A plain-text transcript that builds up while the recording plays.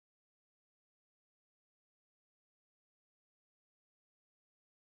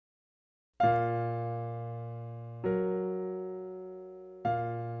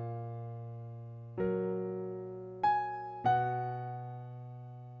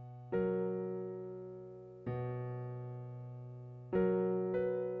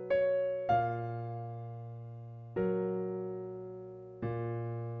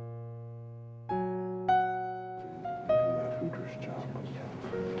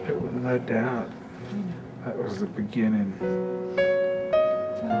No doubt. That was the beginning.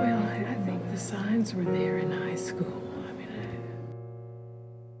 Well, I think the signs were there in high school.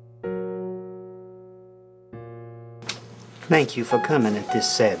 Thank you for coming at this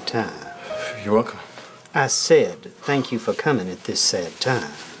sad time. You're welcome. I said, thank you for coming at this sad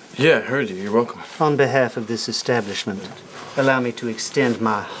time. Yeah, I heard you. You're welcome. On behalf of this establishment, allow me to extend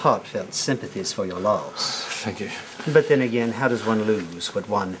my heartfelt sympathies for your loss. Thank you. But then again, how does one lose what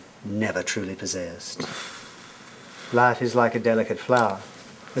one never truly possessed? Life is like a delicate flower,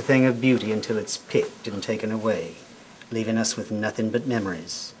 a thing of beauty until it's picked and taken away, leaving us with nothing but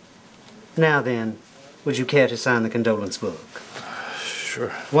memories. Now then, would you care to sign the condolence book? Sure.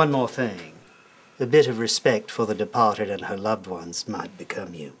 One more thing. A bit of respect for the departed and her loved ones might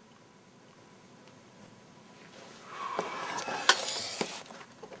become you.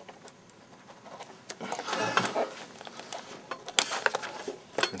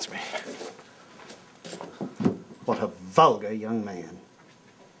 That's me. What a vulgar young man.